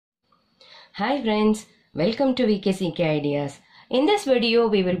Hi friends, welcome to VKCKideas. In this video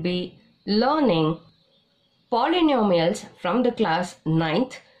we will be learning polynomials from the class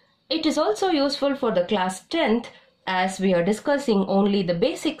 9th. It is also useful for the class 10th as we are discussing only the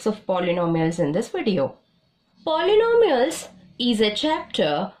basics of polynomials in this video. Polynomials is a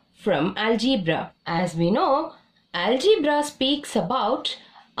chapter from algebra. As we know, algebra speaks about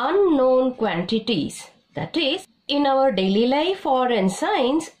unknown quantities. That is, in our daily life or in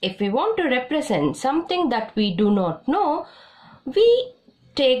science, if we want to represent something that we do not know, we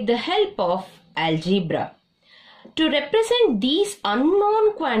take the help of algebra. To represent these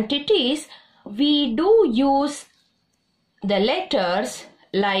unknown quantities, we do use the letters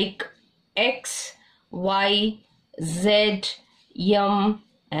like X, Y, Z, M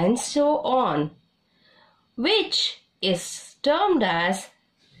and so on, which is termed as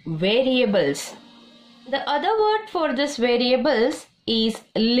variables. The other word for this variables is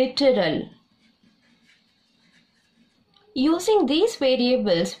literal. Using these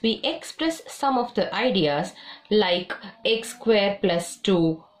variables, we express some of the ideas like x square plus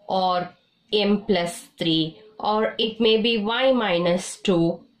 2 or m plus 3, or it may be y minus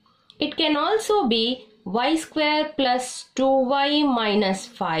 2. It can also be y square plus 2y minus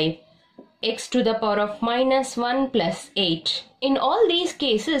 5, x to the power of minus 1 plus 8. In all these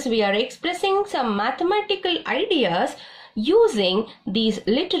cases, we are expressing some mathematical ideas using these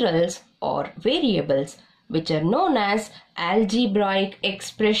literals or variables, which are known as algebraic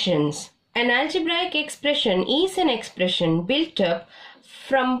expressions. An algebraic expression is an expression built up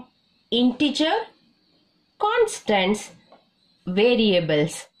from integer, constants,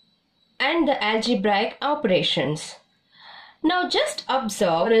 variables, and the algebraic operations. Now just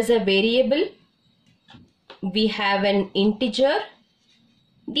observe, there is a variable, we have an integer.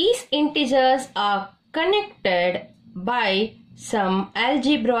 These integers are connected by some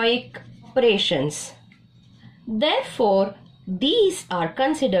algebraic operations. Therefore, these are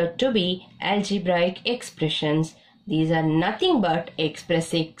considered to be algebraic expressions. These are nothing but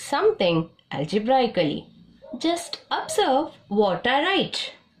expressing something algebraically. Just observe what I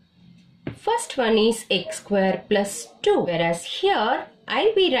write. First one is x square plus 2, whereas here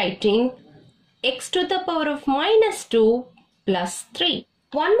I'll be writing x to the power of minus 2 plus 3.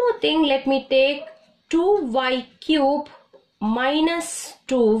 One more thing, let me take 2y cube minus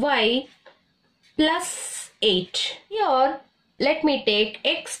 2y plus 8. Here let me take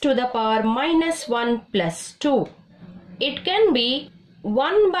x to the power minus 1 plus 2. It can be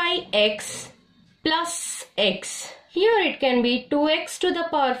 1 by x plus x. Here it can be 2x to the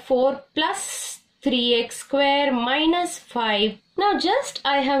power 4 plus 3x square minus 5. Now just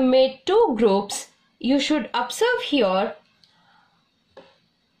I have made two groups. You should observe here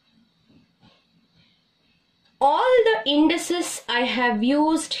all the indices I have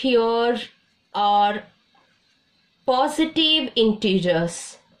used here are positive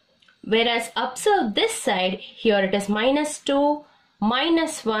integers. Whereas observe this side, here it is minus 2,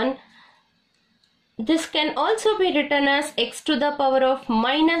 minus 1. This can also be written as x to the power of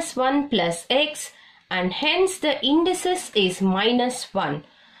minus 1 plus x, and hence the indices is minus 1.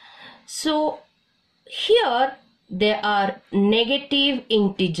 So here they are negative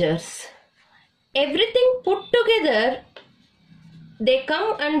integers. Everything put together, they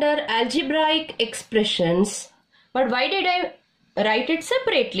come under algebraic expressions. But why did I write it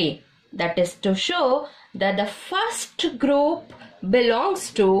separately? That is to show that the first group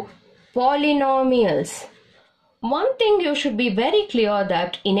belongs to polynomials. One thing you should be very clear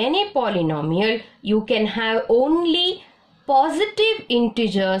that in any polynomial you can have only positive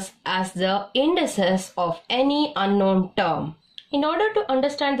integers as the indices of any unknown term. In order to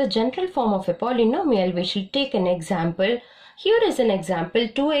understand the general form of a polynomial, we should take an example. Here is an example,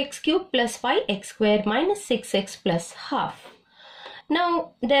 2x cubed plus 5x square minus 6x plus half.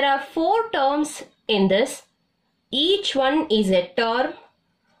 Now there are four terms in this. Each one is a term.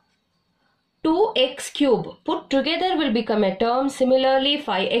 2x cube put together will become a term. Similarly,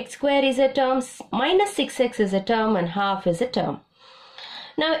 5x square is a term, minus 6x is a term, and half is a term.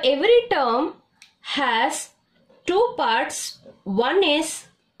 Now every term has two parts. One is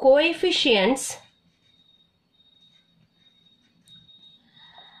coefficients,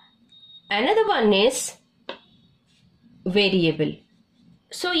 another one is variable.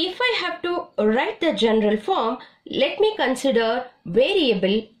 So if I have to write the general form, let me consider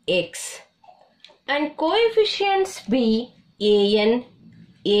variable x and coefficients be an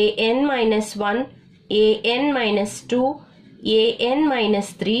minus 1, an minus 2, an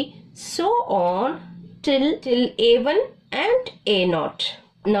minus 3, so on till a1 and a0.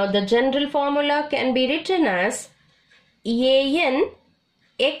 Now the general formula can be written as an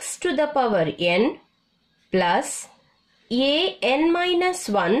x to the power n plus a n minus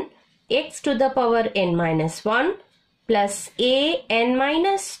 1 x to the power n minus 1 plus a n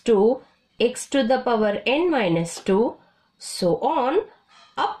minus 2 x to the power n minus 2, so on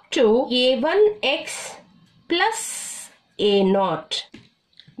up to a1x plus a0.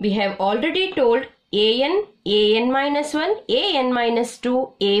 We have already told an minus 1, an minus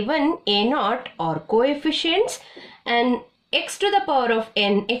 2, a1, a0 are coefficients, and x to the power of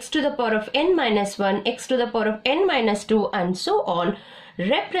n, x to the power of n minus 1, x to the power of n minus 2 and so on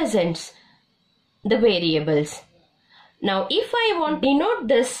represents the variables. Now if I want to denote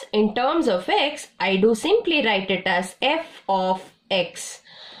this in terms of x, I do simply write it as f of x.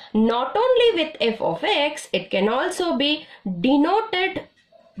 Not only with f of x, it can also be denoted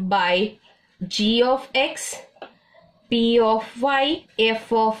by g of x, p of y,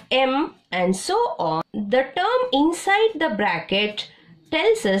 f of m and so on. The term inside the bracket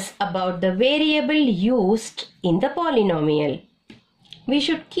tells us about the variable used in the polynomial. We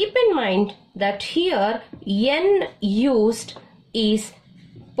should keep in mind that here n used is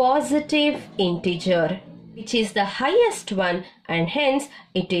positive integer, which is the highest one, and hence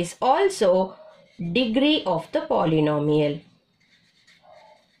it is also degree of the polynomial.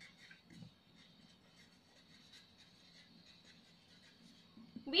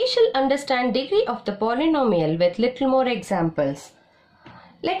 We shall understand degree of the polynomial with little more examples.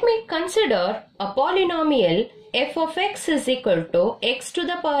 Let me consider a polynomial f of x is equal to x to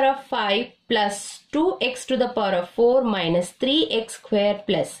the power of 5 plus 2x to the power of 4 minus 3x square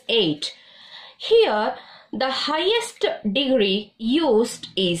plus 8. Here the highest degree used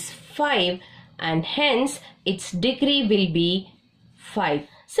is 5 and hence its degree will be 5.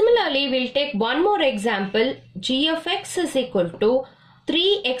 Similarly, we'll take one more example. G of x is equal to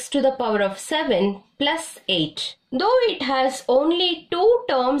 3x to the power of 7 plus 8. Though it has only two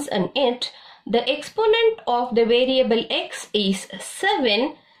terms in it, the exponent of the variable x is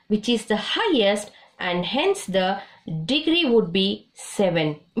 7, which is the highest, and hence the degree would be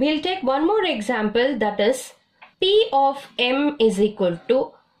 7. We'll take one more example, that is p of m is equal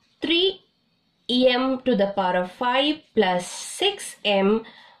to 3m to the power of 5 plus 6m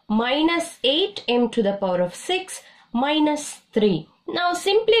minus 8m to the power of 6 minus 3. Now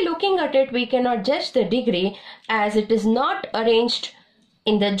simply looking at it, we cannot judge the degree as it is not arranged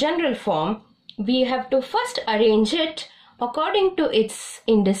in the general form. We have to first arrange it according to its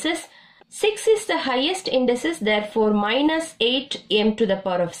indices. 6 is the highest indices, therefore minus 8m to the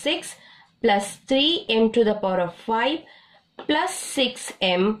power of 6 plus 3m to the power of 5 plus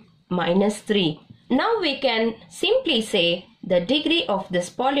 6m minus 3. Now we can simply say the degree of this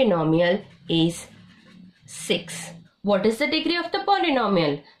polynomial is 6. What is the degree of the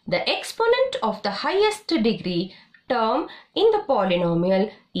polynomial? The exponent of the highest degree term in the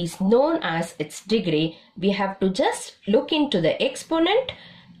polynomial is known as its degree. We have to just look into the exponent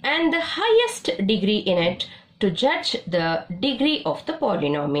and the highest degree in it to judge the degree of the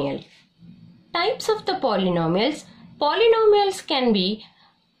polynomial. Types of the polynomials. Polynomials can be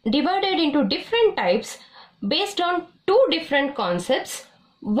divided into different types based on two different concepts.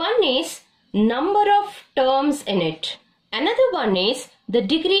 One is number of terms in it. Another one is the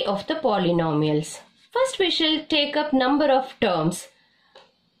degree of the polynomials. First we shall take up number of terms.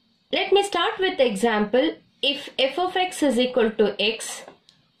 Let me start with the example. If f of x is equal to x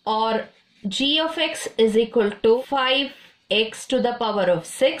or g of x is equal to 5x to the power of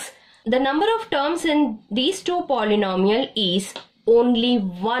 6, the number of terms in these two polynomial is only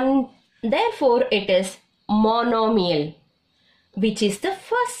 1. Therefore it is monomial, which is the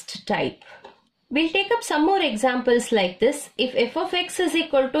first type. We'll take up some more examples like this. If f of x is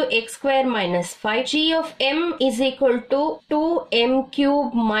equal to x square minus 5, g of m is equal to 2m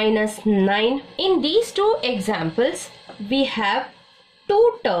cube minus 9. In these two examples, we have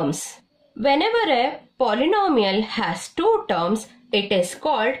two terms. Whenever a polynomial has two terms, it is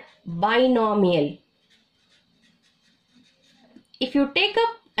called binomial. If you take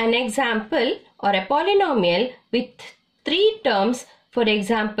up an example or a polynomial with three terms, for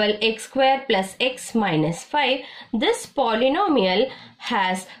example, x square plus x minus 5, this polynomial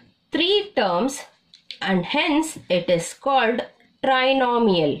has three terms and hence it is called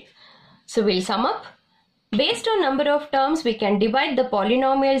trinomial. So we'll sum up. Based on number of terms, we can divide the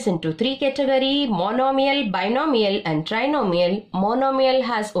polynomials into three categories: monomial, binomial and trinomial. Monomial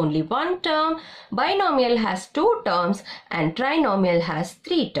has only one term, binomial has two terms and trinomial has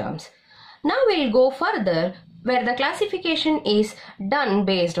three terms. Now we'll go further where the classification is done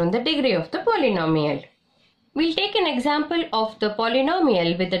based on the degree of the polynomial. We'll take an example of the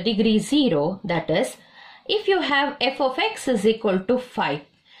polynomial with the degree 0, that is, if you have f of x is equal to 5.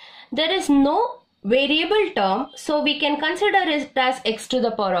 There is no variable term, so we can consider it as x to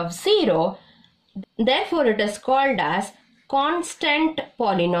the power of 0. Therefore, it is called as constant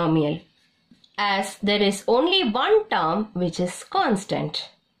polynomial, as there is only one term which is constant.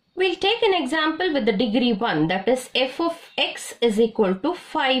 We'll take an example with the degree 1, that is f of x is equal to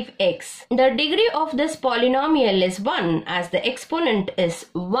 5x. The degree of this polynomial is 1 as the exponent is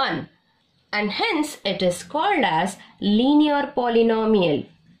 1, and hence it is called as linear polynomial.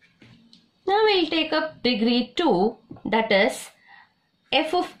 Now we'll take up degree 2, that is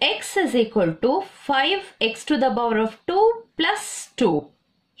f of x is equal to 5x to the power of 2 plus 2.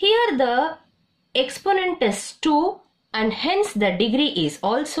 Here the exponent is 2 and hence the degree is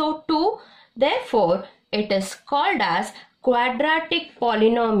also 2. Therefore, it is called as quadratic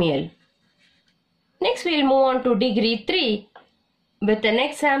polynomial. Next, we will move on to degree 3 with an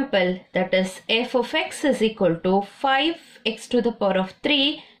example, that is f of x is equal to 5x to the power of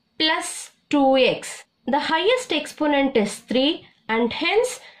 3 plus 2x. The highest exponent is 3 and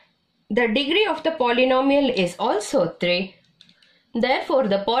hence the degree of the polynomial is also 3. Therefore,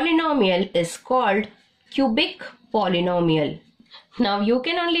 the polynomial is called cubic polynomial. Now you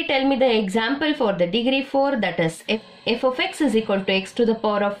can only tell me the example for the degree 4, that is f of x is equal to x to the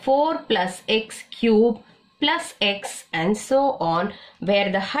power of 4 plus x cube plus x and so on,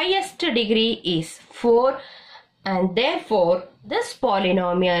 where the highest degree is 4, and therefore this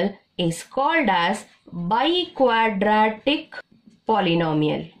polynomial is called as biquadratic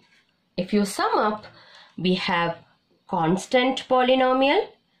polynomial. If you sum up, we have constant polynomial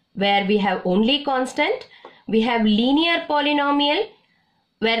where we have only constant. We have linear polynomial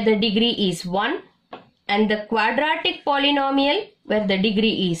where the degree is 1, and the quadratic polynomial where the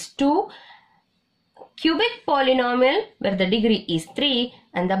degree is 2, cubic polynomial where the degree is 3,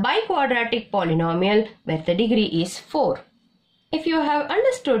 and the biquadratic polynomial where the degree is 4. If you have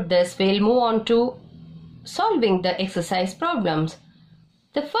understood this, we'll move on to solving the exercise problems.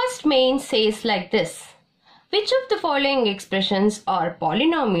 The first main says like this: which of the following expressions are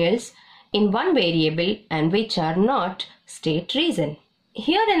polynomials in one variable and which are not? State reason.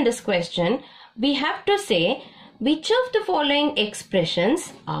 Here in this question, we have to say which of the following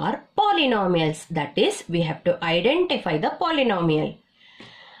expressions are polynomials. That is, we have to identify the polynomial.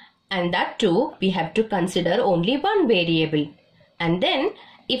 And that too, we have to consider only one variable. And then,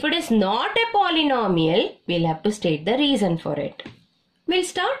 if it is not a polynomial, we'll have to state the reason for it. We'll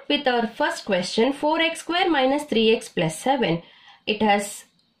start with our first question, 4x square minus 3x plus 7. It has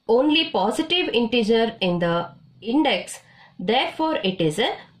only positive integer in the index, therefore it is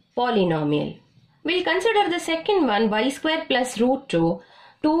a polynomial. We'll consider the second one, y square plus root 2.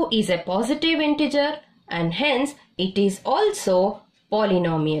 2 is a positive integer and hence it is also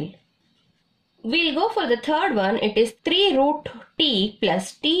polynomial. We'll go for the third one, it is 3 root t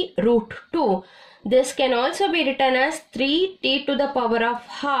plus t root 2. This can also be written as 3t to the power of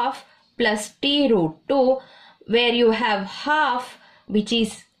half plus t root 2, where you have half which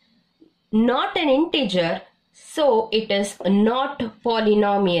is not an integer, so it is not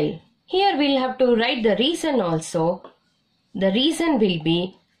polynomial. Here we'll have to write the reason also. The reason will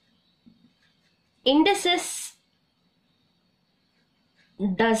be indices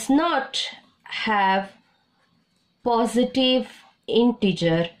does not have positive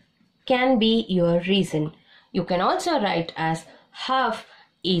integer can be your reason. You can also write as half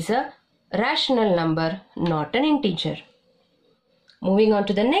is a rational number, not an integer. Moving on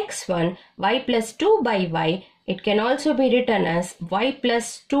to the next one, y plus 2 by y. It can also be written as y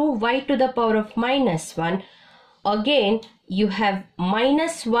plus 2y to the power of minus 1. Again, you have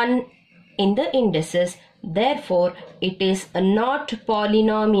minus 1 in the indices. Therefore, it is not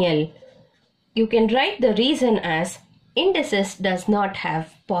polynomial. You can write the reason as indices does not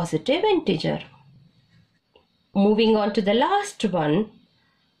have positive integer. Moving on to the last one,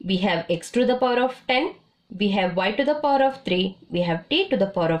 we have x to the power of 10, we have y to the power of 3, we have t to the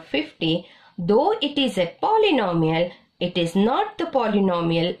power of 50. Though it is a polynomial, it is not the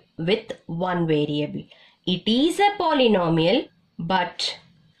polynomial with one variable. It is a polynomial but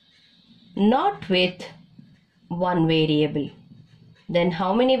not with one variable. Then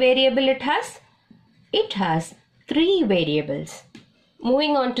how many variables it has? It has 3 variables.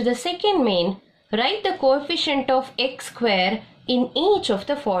 Moving on to the second main, write the coefficient of x square in each of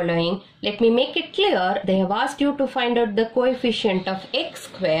the following. Let me make it clear. They have asked you to find out the coefficient of x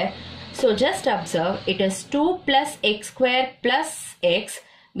square. So just observe, it is 2 plus x square plus x.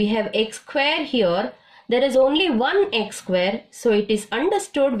 We have x square here. There is only one x square. So it is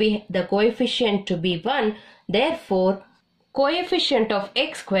understood the coefficient to be 1. Therefore, coefficient of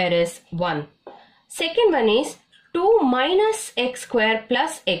x square is 1. Second one is 2 minus x square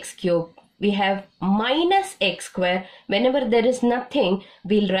plus x cube. We have minus x square. Whenever there is nothing,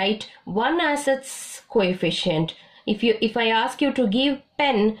 we'll write 1 as its coefficient. If I ask you to give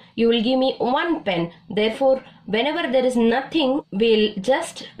pen, you will give me 1 pen. Therefore, whenever there is nothing, we'll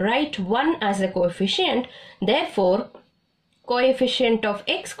just write 1 as a coefficient. Therefore, coefficient of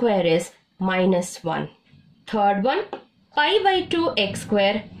x square is minus 1. Third one, pi by 2 x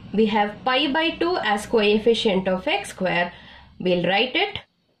square. We have pi by 2 as coefficient of x square. We'll write it.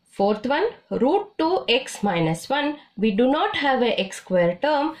 Fourth one, root 2x minus 1. We do not have a x square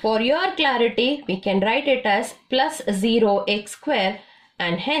term. For your clarity, we can write it as plus 0x square,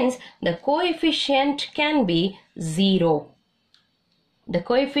 and hence the coefficient can be 0. The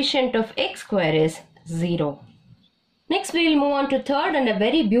coefficient of x square is 0. Next, we will move on to third and a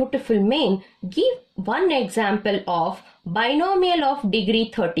very beautiful main. Give one example of binomial of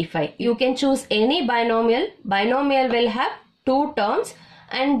degree 35. You can choose any binomial. Binomial will have 2 terms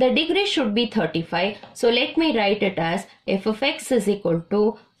and the degree should be 35. So let me write it as f of x is equal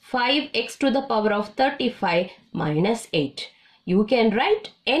to 5x to the power of 35 minus 8. You can write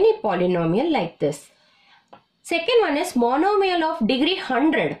any polynomial like this. Second one is monomial of degree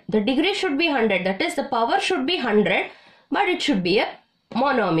 100. The degree should be 100. That is, the power should be 100, but it should be a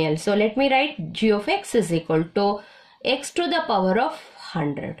monomial. So let me write g of x is equal to x to the power of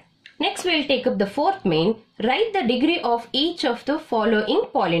 100. Next, we will take up the fourth main. Write the degree of each of the following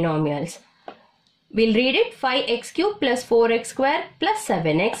polynomials. We'll read it. 5x cube plus 4x square plus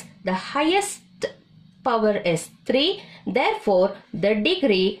 7x. The highest power is 3. Therefore, the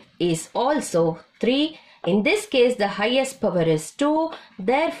degree is also 3. In this case, the highest power is 2.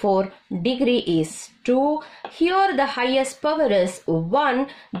 Therefore, degree is 2. Here, the highest power is 1.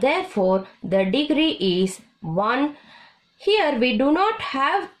 Therefore, the degree is 1. Here, we do not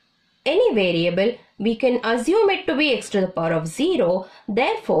have any variable. We can assume it to be x to the power of 0.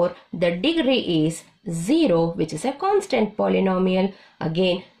 Therefore, the degree is 0, which is a constant polynomial.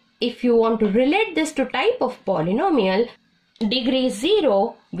 Again, if you want to relate this to type of polynomial, degree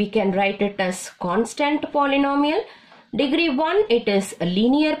 0, we can write it as constant polynomial. Degree 1, it is a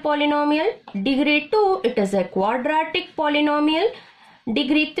linear polynomial. Degree 2, it is a quadratic polynomial.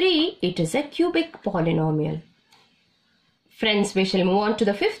 Degree 3, it is a cubic polynomial. Friends, we shall move on to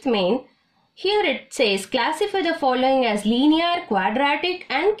the fifth main. Here it says classify the following as linear, quadratic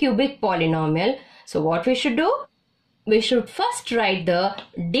and cubic polynomial. So what we should do? We should first write the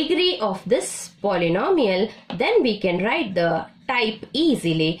degree of this polynomial, then we can write the type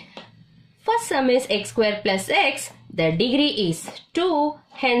easily. First sum is x square plus x. The degree is 2,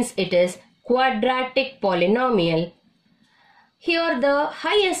 hence it is quadratic polynomial. Here the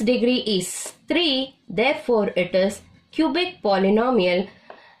highest degree is 3, therefore it is cubic polynomial.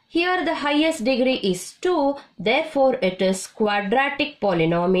 Here the highest degree is 2, therefore it is quadratic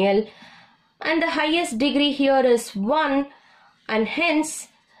polynomial. And the highest degree here is 1, and hence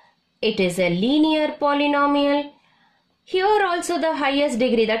it is a linear polynomial. Here also the highest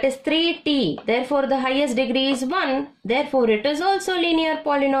degree, that is 3t, therefore the highest degree is 1, therefore it is also linear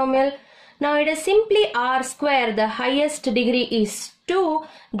polynomial. Now it is simply r square, the highest degree is 2,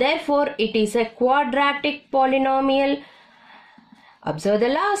 therefore it is a quadratic polynomial. Observe the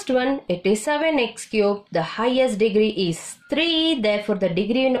last one, it is 7x cube, the highest degree is 3, therefore the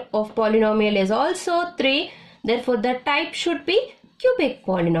degree of polynomial is also 3, therefore the type should be cubic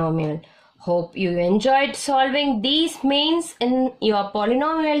polynomial. Hope you enjoyed solving these mains in your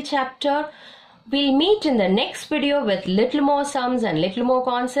polynomial chapter. We'll meet in the next video with little more sums and little more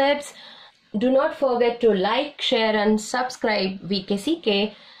concepts. Do not forget to like, share and subscribe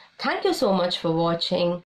VKCK. Thank you so much for watching.